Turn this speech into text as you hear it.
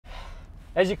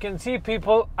As you can see,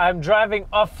 people, I'm driving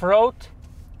off-road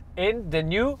in the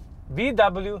new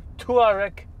VW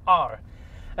Touareg R.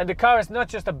 And the car is not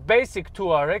just a basic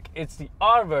Touareg, it's the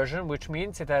R version, which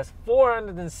means it has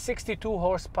 462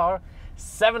 horsepower,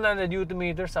 700 Newton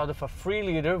meters out of a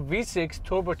 3-liter V6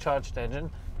 turbocharged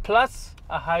engine, plus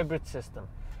a hybrid system.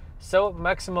 So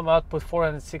maximum output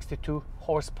 462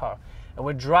 horsepower. And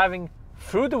we're driving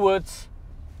through the woods,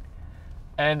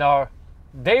 and our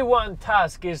day one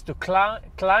task is to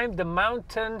climb the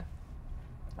mountain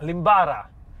Limbara.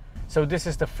 So this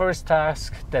is the first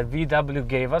task that VW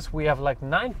gave us. We have like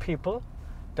 9 people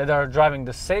that are driving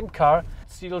the same car.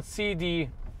 So you'll see the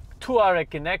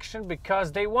Touareg in action,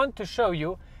 because they want to show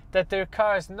you that their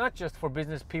car is not just for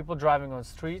business people driving on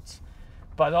streets,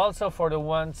 but also for the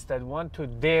ones that want to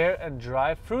dare and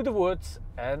drive through the woods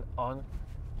and on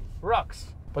rocks.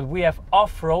 But we have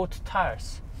off-road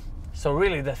tires, so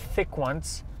really the thick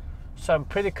ones. So I'm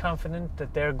pretty confident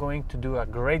that they're going to do a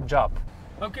great job.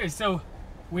 Okay, so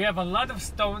we have a lot of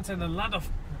stones and a lot of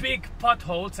big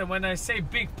potholes, and when I say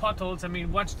big potholes, I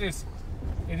mean, watch this.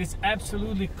 It is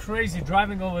absolutely crazy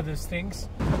driving over these things.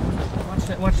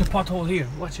 Watch the pothole here,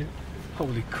 watch it.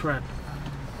 Holy crap.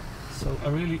 So I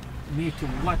really need to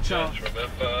watch out. Just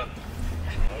remember.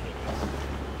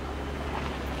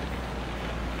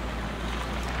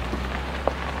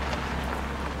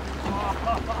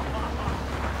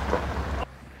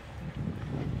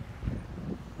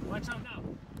 Watch out now.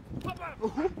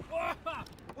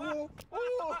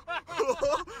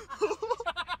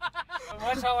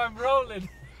 Watch how I'm rolling.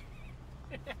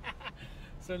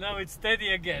 So now it's steady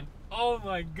again. Oh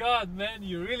my god, man,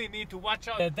 you really need to watch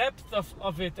out. The depth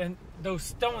of it, and those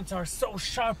stones are so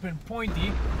sharp and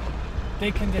pointy,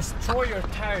 they can destroy your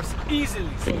tires easily.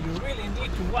 So you really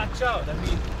need to watch out. I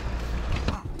mean,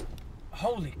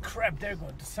 holy crap, they're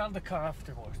going to sell the car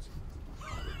afterwards.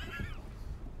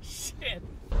 Shit.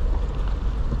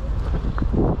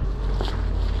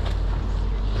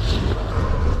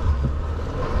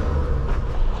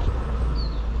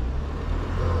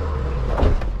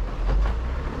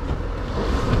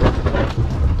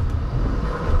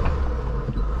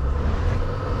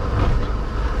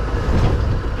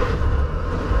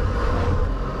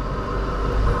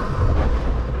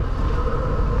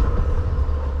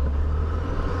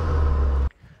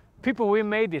 People, we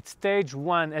made it, stage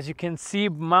 1. As you can see,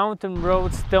 mountain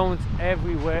road, stones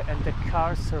everywhere, and the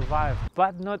car survived.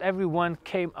 But not everyone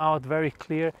came out very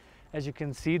clear. As you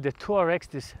can see, the Touareg,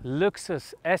 this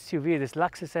Luxus SUV, this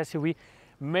Luxus SUV,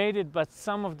 made it, but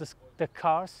some of the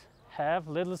cars have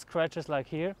little scratches like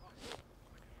here.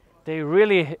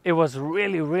 It was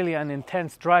really an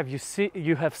intense drive.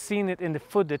 You have seen it in the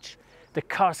footage. The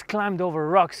cars climbed over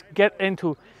rocks, get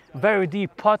into very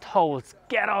deep potholes,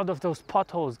 get out of those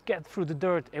potholes, get through the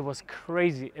dirt. It was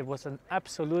crazy. It was an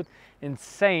absolute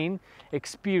insane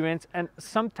experience, and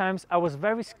sometimes I was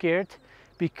very scared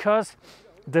because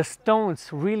the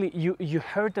stones really, you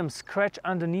heard them scratch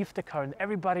underneath the car, and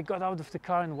everybody got out of the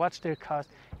car and watched their cars.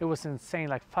 It was insane.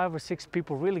 Like 5 or 6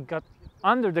 people really got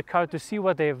under the car to see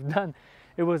what they have done.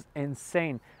 It was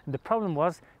insane. And the problem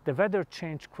was the weather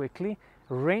changed quickly.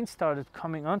 Rain started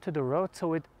coming onto the road,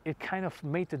 so it kind of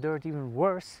made the dirt even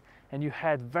worse, and you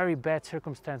had very bad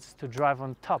circumstances to drive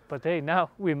on top. But hey, now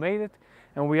we made it,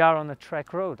 and we are on a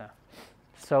track road now.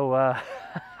 So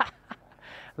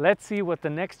let's see what the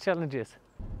next challenge is.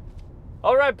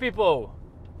 All right, people,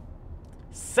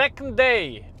 second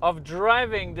day of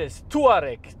driving this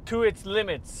Touareg to its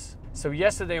limits. So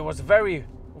yesterday was very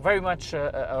much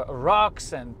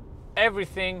rocks and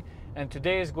everything, and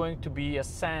today is going to be a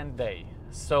sand day.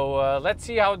 So let's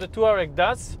see how the Touareg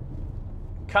does.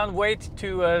 Can't wait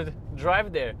to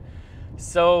drive there.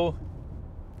 So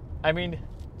I mean,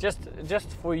 just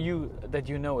for you, that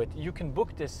you know it, you can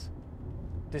book this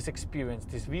experience,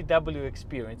 this VW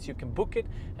experience. You can book it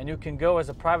and you can go as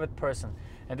a private person.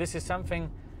 And this is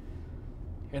something,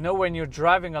 you know, when you're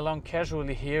driving along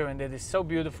casually here, and it is so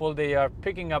beautiful. They are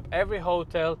picking up every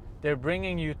hotel, they're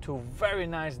bringing you to very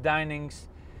nice dinings.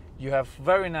 You have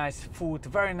very nice food,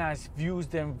 very nice views.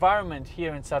 The environment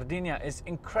here in Sardinia is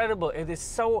incredible. It is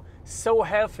so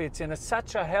healthy. It's in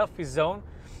such a healthy zone.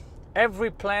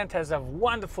 Every plant has a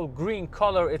wonderful green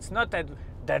color. It's not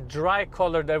that dry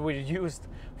color that we used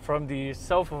from the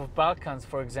south of Balkans,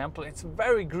 for example. It's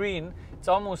very green. It's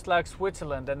almost like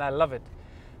Switzerland, and I love it.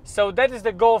 So that is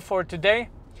the goal for today.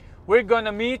 We're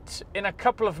gonna meet in a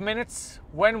couple of minutes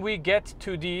when we get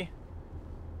to the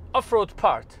off-road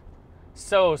part.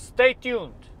 So stay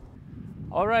tuned.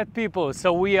 All right, people,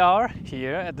 so we are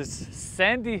here at this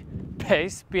sandy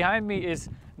place. Behind me is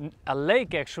a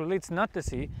lake, actually. It's not the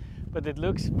sea, but it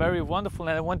looks very wonderful,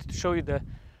 and I wanted to show you the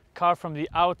car from the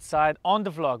outside on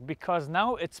the vlog, because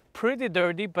now it's pretty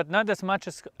dirty, but not as much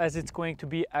as it's going to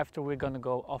be after we're gonna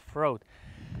go off-road.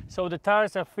 So the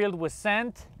tires are filled with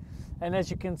sand, and as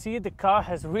you can see, the car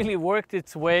has really worked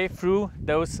its way through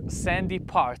those sandy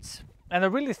parts. And I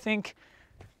really think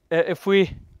if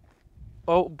we...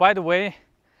 Oh, by the way,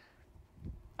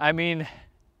 I mean,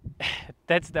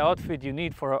 that's the outfit you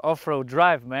need for an off-road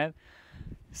drive, man.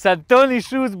 Santoni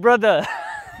shoes, brother.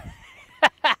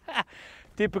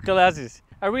 Typical Aziz.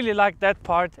 I really like that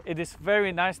part. It is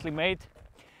very nicely made.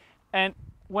 And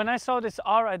when I saw this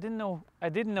R, I didn't know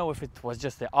if it was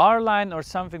just the R line or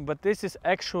something, but this is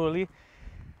actually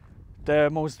the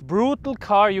most brutal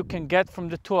car you can get from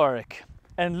the Touareg.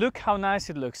 And look how nice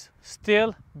it looks.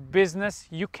 Still business.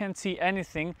 You can't see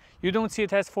anything. You don't see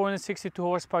it has 462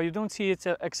 horsepower. You don't see it's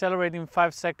accelerating in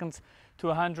 5 seconds to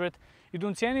 100. You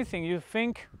don't see anything. You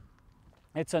think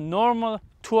it's a normal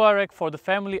Touareg for the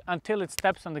family until it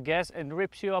steps on the gas and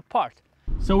rips you apart.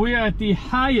 So we are at the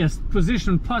highest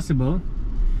position possible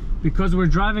because we're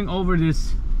driving over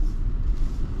this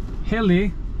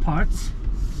hilly parts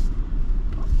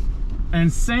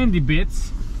and sandy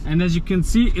bits. And as you can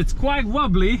see, it's quite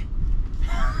wobbly,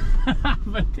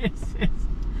 but this is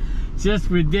just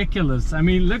ridiculous. I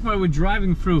mean, look what we're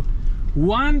driving through.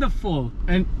 Wonderful.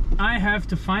 And I have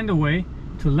to find a way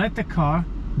to let the car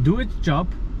do its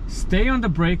job, stay on the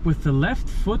brake with the left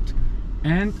foot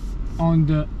and on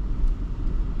the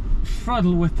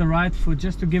throttle with the right foot,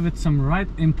 just to give it some right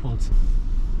impulse.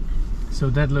 So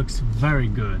that looks very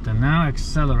good. And now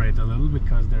accelerate a little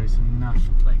because there is enough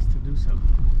place to do so.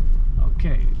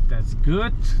 Okay, that's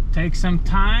good. Take some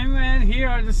time, and here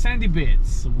are the sandy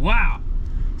bits. Wow!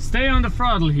 Stay on the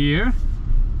throttle here.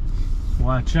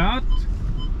 Watch out.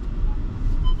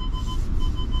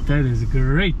 That is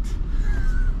great.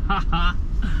 Haha.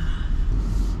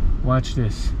 Watch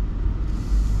this.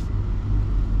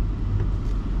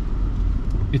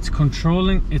 It's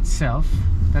controlling itself.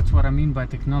 That's what I mean by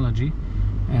technology.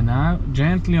 And now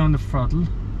gently on the throttle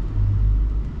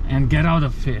and get out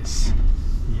of this.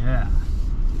 Yeah.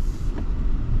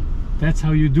 That's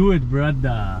how you do it,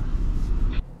 brother.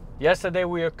 Yesterday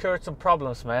we occurred some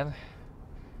problems, man.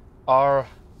 Our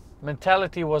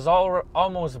mentality was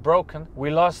almost broken. We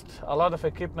lost a lot of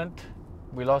equipment.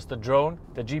 We lost the drone.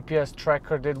 The GPS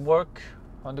tracker didn't work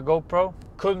on the GoPro.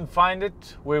 Couldn't find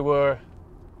it. We were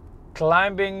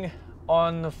climbing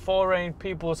on foreign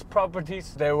people's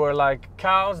properties. There were like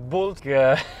cows, bulls,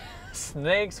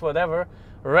 snakes, whatever,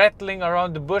 rattling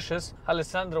around the bushes.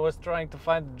 Alessandro was trying to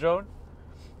find the drone.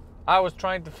 I was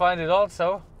trying to find it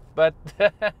also, but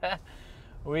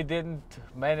we didn't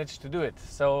manage to do it.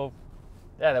 So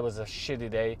yeah, that was a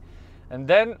shitty day. And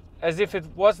then, as if it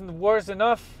wasn't worse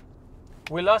enough,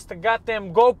 we lost the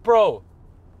goddamn GoPro.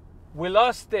 We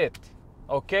lost it,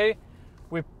 okay?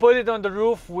 We put it on the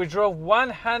roof. We drove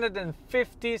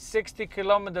 150-60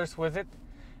 kilometers with it.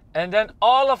 And then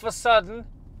all of a sudden,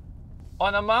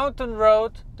 on a mountain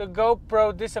road, the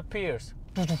GoPro disappears.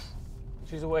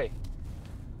 She's away.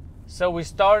 So we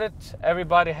started,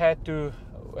 everybody had to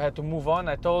move on.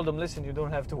 I told them, listen, you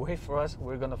don't have to wait for us,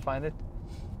 we're gonna find it.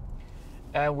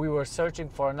 And we were searching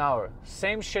for an hour.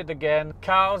 Same shit again,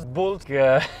 cows, bulls,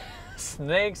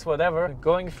 snakes, whatever,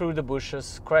 going through the bushes,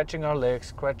 scratching our legs,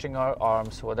 scratching our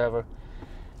arms, whatever.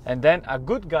 And then a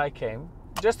good guy came,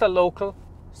 just a local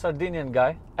Sardinian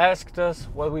guy, asked us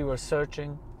what we were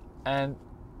searching, and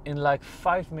in like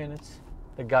 5 minutes,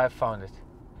 the guy found it.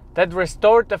 That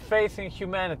restored the faith in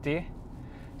humanity.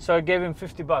 So I gave him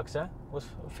 50 bucks, It was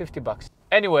 50 bucks.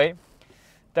 Anyway,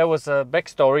 that was a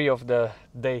backstory of the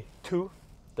day 2,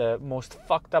 the most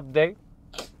fucked up day.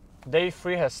 Day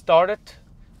 3 has started.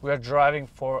 We are driving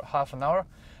for half an hour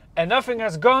and nothing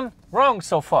has gone wrong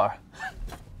so far.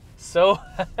 So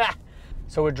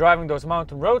we're driving those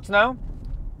mountain roads now.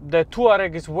 The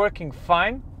Touareg is working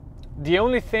fine. The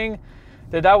only thing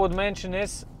that I would mention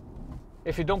is,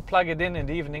 if you don't plug it in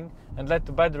the evening and let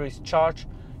the batteries charge,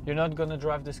 you're not gonna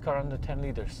drive this car under 10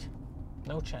 liters.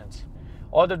 No chance.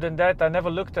 Other than that, I never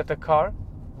looked at the car,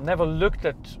 never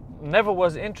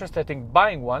was interested in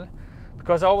buying one,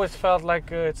 because I always felt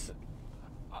like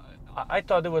I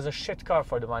thought it was a shit car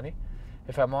for the money,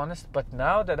 if I'm honest. But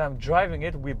now that I'm driving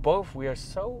it, we are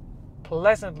so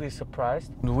pleasantly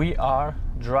surprised. We are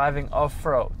driving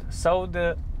off-road. So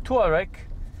the Touareg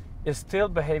is still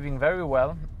behaving very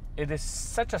well. It is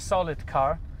such a solid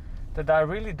car that I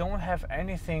really don't have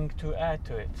anything to add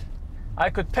to it. I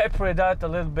could pepper it out a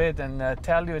little bit and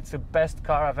tell you it's the best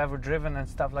car I've ever driven and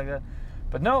stuff like that.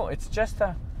 But no, it's just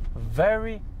a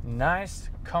very nice,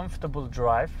 comfortable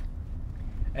drive.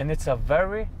 And it's a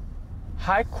very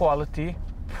high quality,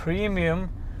 premium,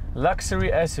 luxury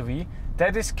SUV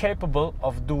that is capable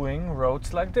of doing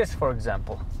roads like this, for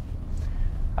example.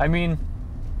 I mean,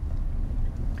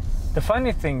 the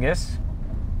funny thing is,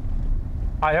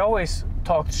 I always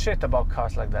talked shit about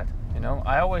cars like that. You know,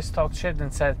 I always talked shit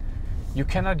and said, you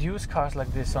cannot use cars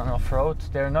like this on off-road.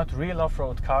 They're not real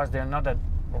off-road cars. They're not a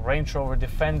Range Rover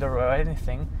Defender or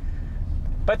anything.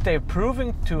 But they're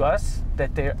proving to us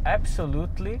that they're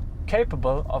absolutely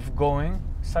capable of going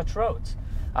such roads.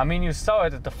 I mean, you saw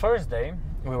it at the first day.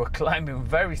 We were climbing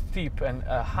very steep and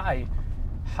high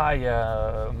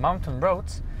mountain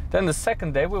roads. Then the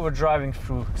second day we were driving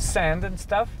through sand and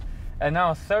stuff. And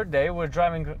now third day we're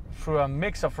driving through a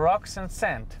mix of rocks and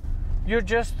sand. You're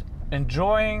just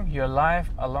enjoying your life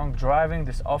along driving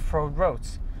these off-road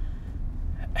roads.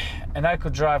 And I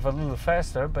could drive a little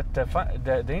faster, but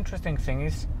the interesting thing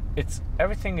is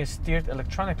everything is steered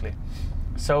electronically.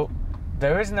 So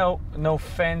there is no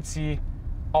fancy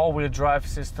all-wheel drive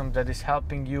system that is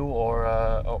helping you,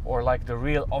 or like the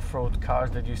real off-road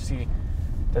cars that you see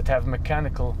that have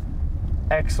mechanical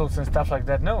axles and stuff like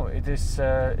that. No, it's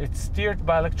steered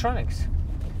by electronics.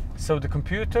 So the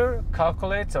computer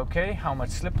calculates, okay, how much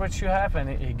slippage you have, and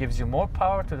it gives you more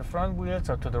power to the front wheels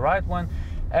or to the right one.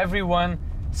 Every one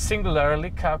singularly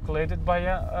calculated by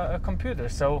a computer.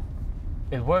 So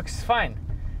it works fine.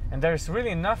 And there's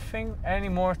really nothing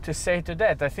anymore to say to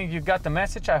that. I think you got the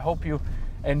message. I hope you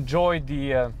enjoyed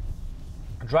the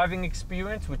driving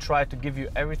experience. We tried to give you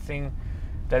everything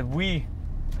that we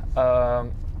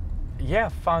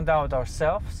found out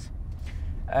ourselves,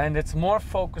 and it's more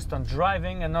focused on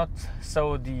driving and not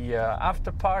so the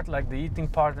after part, like the eating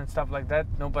part and stuff like that.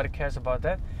 Nobody cares about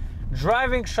that.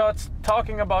 Driving shots,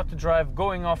 talking about the drive,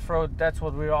 going off-road, that's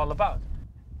what we're all about.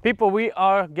 People, we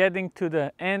are getting to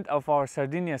the end of our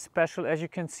Sardinia Special. As you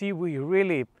can see, we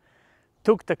really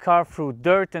took the car through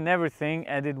dirt and everything,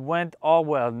 and it went all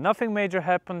well. Nothing major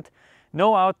happened,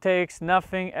 no outtakes,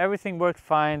 nothing. Everything worked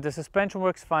fine. The suspension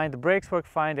works fine, the brakes work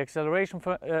fine, the acceleration,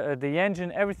 the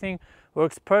engine, everything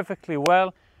works perfectly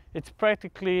well. It's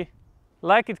practically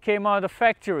like it came out of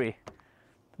factory.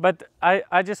 But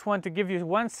I just want to give you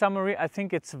one summary. I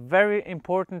think it's very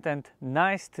important and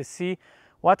nice to see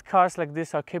what cars like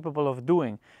this are capable of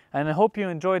doing. And I hope you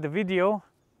enjoyed the video.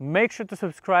 Make sure to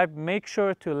subscribe, make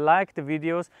sure to like the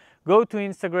videos, go to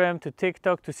Instagram, to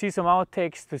TikTok to see some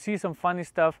outtakes, to see some funny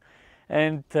stuff,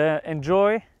 and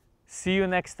enjoy. See you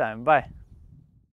next time. Bye.